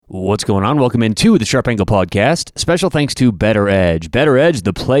What's going on? Welcome into the Sharp Angle Podcast. Special thanks to Better Edge. Better Edge,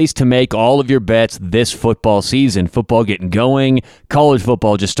 the place to make all of your bets this football season. Football getting going, college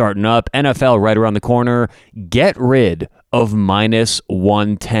football just starting up, NFL right around the corner. Get rid of minus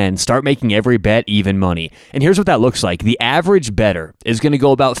 110. Start making every bet even money. And here's what that looks like. The average bettor is going to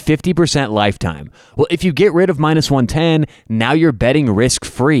go about 50% lifetime. Well, if you get rid of minus 110, now you're betting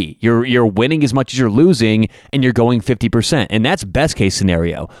risk-free. You're winning as much as you're losing, and you're going 50%. And that's best case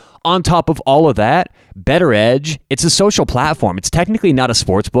scenario. On top of all of that, Better Edge, it's a social platform. It's technically not a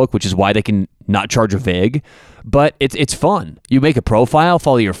sports book, which is why they can not charge a vig, but it's fun. You make a profile,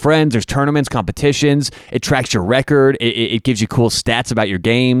 follow your friends, there's tournaments, competitions, it tracks your record, it gives you cool stats about your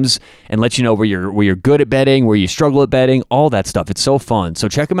games, and lets you know where you're good at betting, where you struggle at betting, all that stuff. It's so fun. So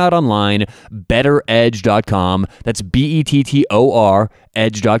check them out online, bettoredge.com. That's BETTOR,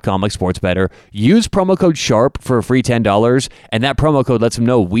 edge.com, like sports better. Use promo code SHARP for a free $10, and that promo code lets them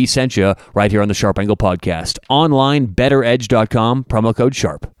know we sent you right here on the Sharp Angle Podcast. Online, bettoredge.com, promo code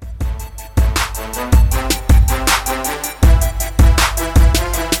SHARP.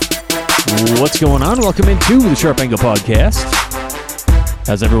 What's going on? Welcome into the Sharp Angle Podcast.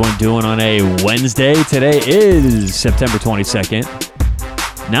 How's everyone doing on a Wednesday? Today is September 22nd,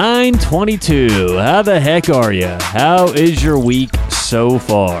 9/22. How the heck are you? How is your week so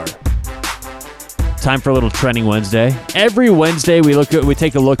far? Time for a little Trending Wednesday. Every Wednesday we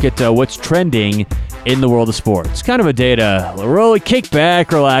take a look at what's trending in the world of sports. Kind of a day to really kick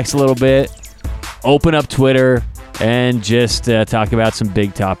back, relax a little bit, open up Twitter, and just talk about some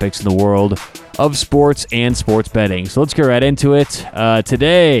big topics in the world of sports and sports betting. So let's get right into it.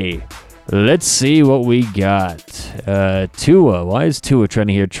 Today, let's see what we got. Tua. Why is Tua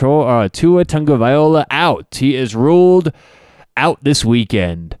trending here? Tua Tagovailoa out. He is ruled out this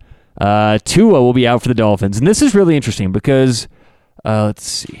weekend. Tua will be out for the Dolphins. And this is really interesting because, let's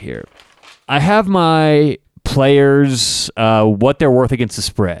see here. I have my players, what they're worth against the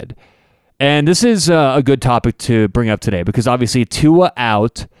spread. And this is a good topic to bring up today because obviously Tua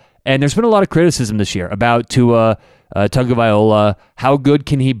out, and there's been a lot of criticism this year about Tua Tagovailoa. How good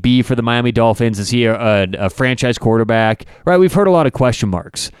can he be for the Miami Dolphins? Is he a franchise quarterback? Right, we've heard a lot of question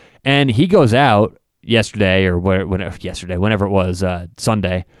marks. And he goes out yesterday, or whenever it was,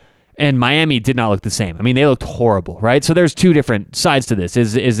 Sunday, and Miami did not look the same. I mean, they looked horrible, right? So there's two different sides to this.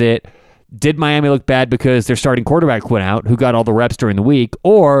 Did Miami look bad because their starting quarterback went out, who got all the reps during the week,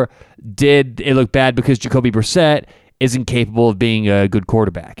 or did it look bad because Jacoby Brissett isn't capable of being a good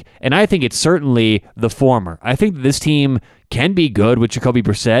quarterback? And I think it's certainly the former. I think that this team can be good with Jacoby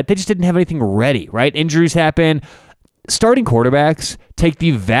Brissett. They just didn't have anything ready, right? Injuries happen. Starting quarterbacks take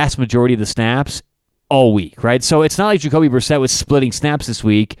the vast majority of the snaps all week, right? So it's not like Jacoby Brissett was splitting snaps this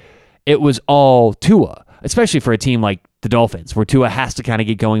week. It was all Tua, especially for a team like the Dolphins, where Tua has to kind of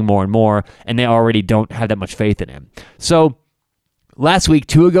get going more and more, and they already don't have that much faith in him. So last week,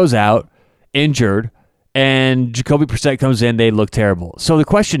 Tua goes out, injured, and Jacoby Brissett comes in. They look terrible. So the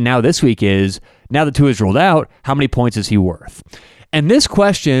question now this week is, now that Tua is ruled out, how many points is he worth? And this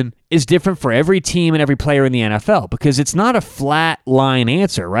question is different for every team and every player in the NFL because it's not a flat line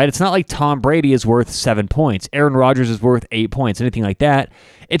answer, right? It's not like Tom Brady is worth 7 points, Aaron Rodgers is worth 8 points, anything like that.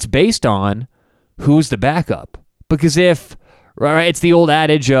 It's based on who's the backup. Because right, it's the old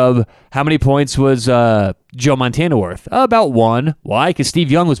adage of how many points was Joe Montana worth? About 1. Why? Because Steve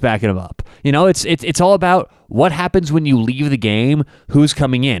Young was backing him up. You know, it's all about what happens when you leave the game, who's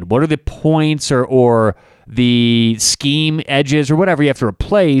coming in. What are the points or the scheme edges or whatever you have to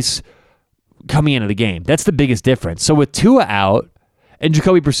replace coming into the game? That's the biggest difference. So with Tua out and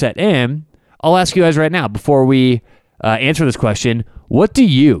Jacoby Brissett in, I'll ask you guys right now before we answer this question, what do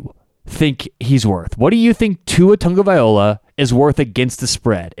you think he's worth? What do you think Tua Tagovailoa is worth against the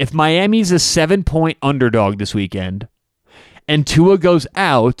spread? If Miami's a 7-point underdog this weekend and Tua goes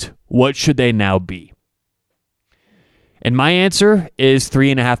out, what should they now be? And my answer is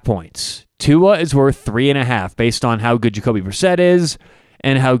 3.5 points. Tua is worth 3.5 based on how good Jacoby Brissett is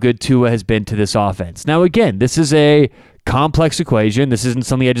and how good Tua has been to this offense. Now, again, this is a complex equation. This isn't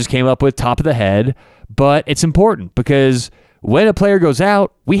something I just came up with top of the head, but it's important because when a player goes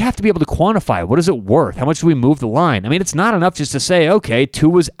out, we have to be able to quantify what is it worth? How much do we move the line? I mean, it's not enough just to say, okay,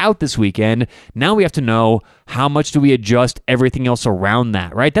 Tua's out this weekend. Now we have to know how much do we adjust everything else around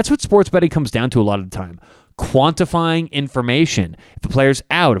that, right? That's what sports betting comes down to a lot of the time. Quantifying information. If a player's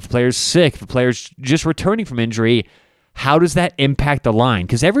out, if a player's sick, if a player's just returning from injury, how does that impact the line?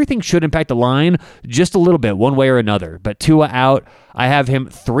 Because everything should impact the line just a little bit, one way or another. But Tua out, I have him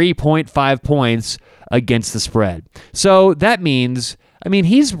 3.5 points against the spread. So that means, I mean,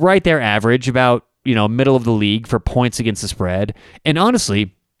 he's right there average, about, middle of the league for points against the spread. And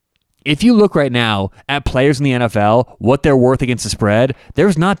honestly, If you look right now at players in the NFL, what they're worth against the spread,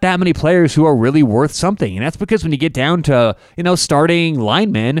 there's not that many players who are really worth something. And that's because when you get down to, starting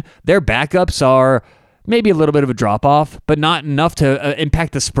linemen, their backups are maybe a little bit of a drop-off, but not enough to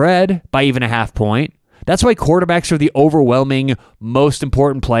impact the spread by even a half point. That's why quarterbacks are the overwhelming most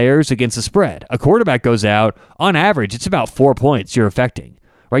important players against the spread. A quarterback goes out, on average, it's about 4 points you're affecting.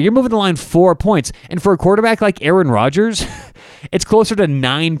 Right? You're moving the line 4 points. And for a quarterback like Aaron Rodgers, it's closer to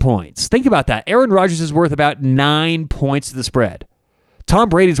 9 points. Think about that. Aaron Rodgers is worth about 9 points to the spread. Tom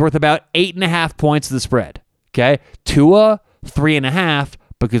Brady's worth about 8.5 points to the spread. Okay? Tua, 3.5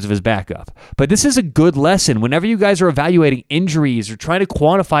 because of his backup. But this is a good lesson. Whenever you guys are evaluating injuries or trying to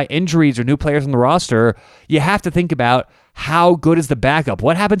quantify injuries or new players on the roster, you have to think about how good is the backup?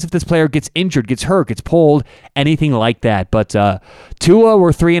 What happens if this player gets injured, gets hurt, gets pulled, anything like that? But Tua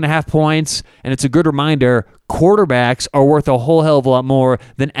were 3.5 points, and it's a good reminder, quarterbacks are worth a whole hell of a lot more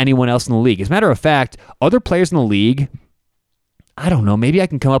than anyone else in the league. As a matter of fact, other players in the league, I don't know, maybe I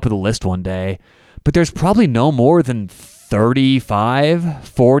can come up with a list one day, but there's probably no more than 35,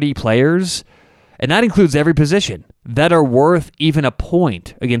 40 players, and that includes every position, that are worth even a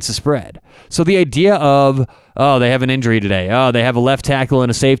point against the spread. So the idea of, they have an injury today, they have a left tackle and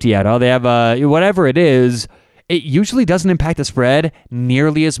a safety out, they have whatever it is, it usually doesn't impact the spread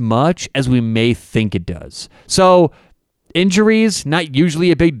nearly as much as we may think it does. So injuries, not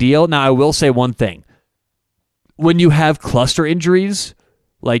usually a big deal. Now, I will say one thing. When you have cluster injuries,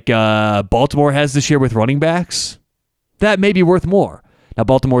 like Baltimore has this year with running backs, that may be worth more. Now,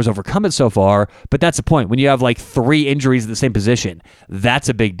 Baltimore's overcome it so far, but that's the point. When you have like 3 injuries at the same position, that's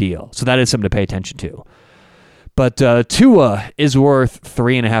a big deal. So that is something to pay attention to. But Tua is worth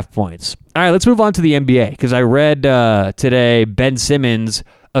 3.5 points. All right, let's move on to the NBA, because I read today Ben Simmons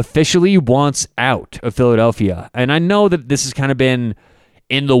officially wants out of Philadelphia. And I know that this has kind of been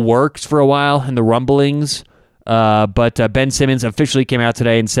in the works for a while, in the rumblings. But Ben Simmons officially came out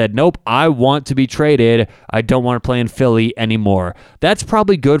today and said, nope, I want to be traded. I don't want to play in Philly anymore. That's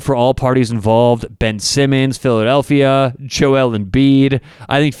probably good for all parties involved. Ben Simmons, Philadelphia, Joel Embiid.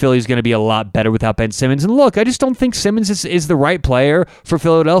 I think Philly's going to be a lot better without Ben Simmons. And look, I just don't think Simmons is the right player for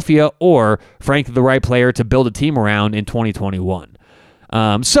Philadelphia or, frankly, the right player to build a team around in 2021.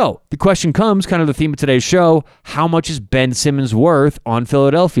 So the question comes, kind of the theme of today's show, how much is Ben Simmons worth on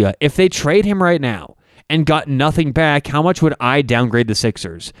Philadelphia? If they trade him right now and got nothing back, how much would I downgrade the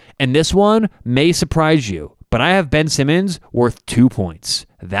Sixers? And this one may surprise you, but I have Ben Simmons worth 2 points.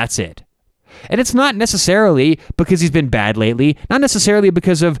 That's it. And it's not necessarily because he's been bad lately, not necessarily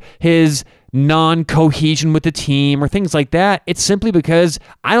because of his non-cohesion with the team or things like that. It's simply because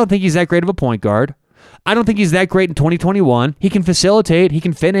I don't think he's that great of a point guard. I don't think he's that great in 2021. He can facilitate, he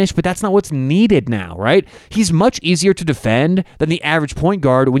can finish, but that's not what's needed now, right? He's much easier to defend than the average point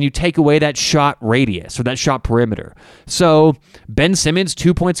guard when you take away that shot radius or that shot perimeter. So Ben Simmons,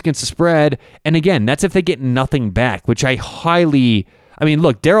 2 points against the spread, and again, that's if they get nothing back, which look,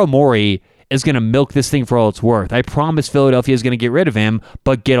 Daryl Morey is going to milk this thing for all it's worth. I promise Philadelphia is going to get rid of him,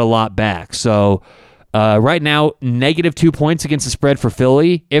 but get a lot back. So right now, negative 2 points against the spread for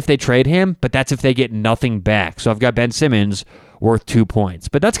Philly if they trade him, but that's if they get nothing back. So I've got Ben Simmons worth 2 points.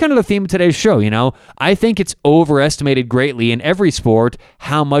 But that's kind of the theme of today's show, I think it's overestimated greatly in every sport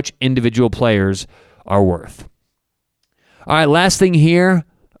how much individual players are worth. All right, last thing here.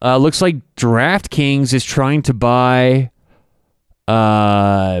 Looks like DraftKings is trying to buy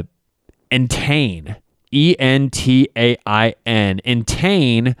Entain. Entain.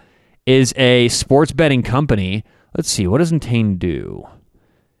 Entain is a sports betting company. Let's see, what does Entain do?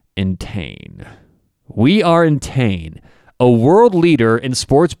 Entain. We are Entain, a world leader in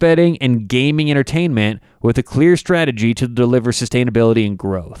sports betting and gaming entertainment with a clear strategy to deliver sustainability and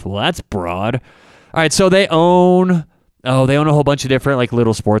growth. Well, that's broad. All right, so they own a whole bunch of different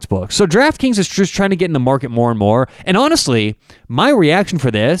little sports books. So DraftKings is just trying to get in the market more and more. And honestly, my reaction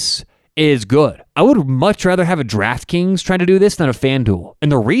for this is good. I would much rather have a DraftKings trying to do this than a FanDuel. And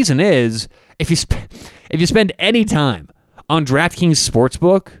the reason is, if you spend any time on DraftKings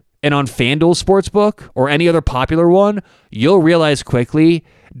Sportsbook and on FanDuel Sportsbook or any other popular one, you'll realize quickly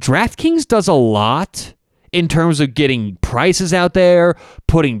DraftKings does a lot in terms of getting prices out there,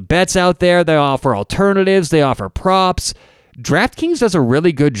 putting bets out there. They offer alternatives. They offer props. DraftKings does a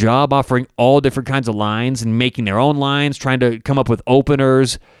really good job offering all different kinds of lines and making their own lines, trying to come up with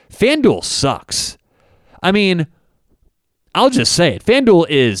openers. FanDuel sucks. I mean, I'll just say it. FanDuel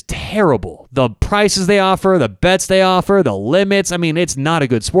is terrible. The prices they offer, the bets they offer, the limits. I mean, it's not a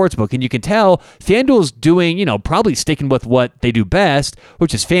good sports book. And you can tell FanDuel's doing, probably sticking with what they do best,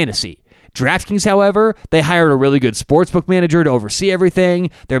 which is fantasy. DraftKings, however, they hired a really good sportsbook manager to oversee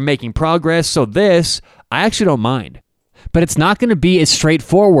everything. They're making progress. So this, I actually don't mind. But it's not going to be as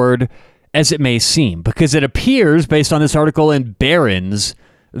straightforward as it may seem, because it appears, based on this article in Barron's,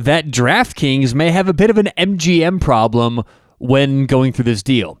 that DraftKings may have a bit of an MGM problem when going through this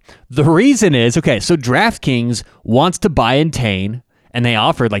deal. The reason is, okay, so DraftKings wants to buy Entain, and they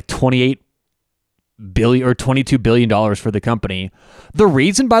offered like $28 billion or $22 billion for the company. The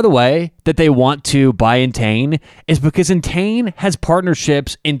reason, by the way, that they want to buy Entain is because Entain has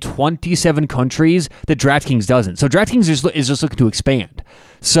partnerships in 27 countries that DraftKings doesn't. So DraftKings is just looking to expand.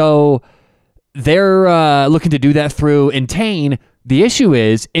 So they're looking to do that through Entain. The issue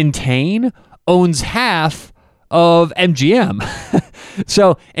is Entain owns half of MGM.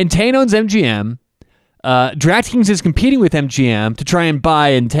 So Entain owns MGM. DraftKings is competing with MGM to try and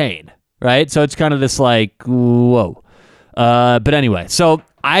buy Entain. Right? So it's kind of this like, whoa. But anyway, so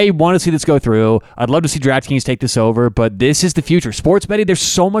I want to see this go through. I'd love to see DraftKings take this over, but this is the future. Sports betting, there's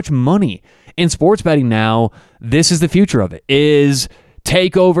so much money in sports betting now. This is the future of it, is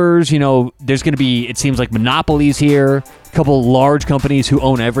takeovers. There's going to be, it seems like, monopolies here, a couple large companies who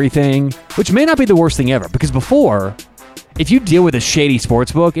own everything, which may not be the worst thing ever, because before, if you deal with a shady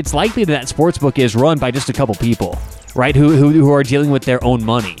sportsbook, it's likely that sportsbook is run by just a couple people, right, who are dealing with their own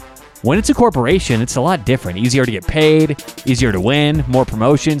money. When it's a corporation, it's a lot different. Easier to get paid, easier to win, more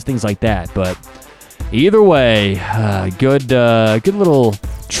promotions, things like that. But either way, good little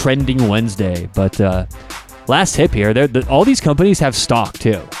trending Wednesday. But last tip here, all these companies have stock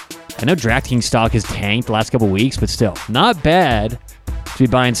too. I know DraftKings stock has tanked the last couple weeks, but still, not bad to be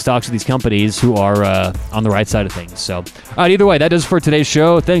buying stocks of these companies who are on the right side of things. So, all right, either way, that does it for today's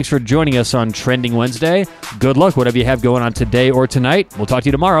show. Thanks for joining us on Trending Wednesday. Good luck, whatever you have going on today or tonight. We'll talk to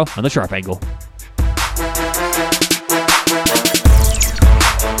you tomorrow on The Sharp Angle.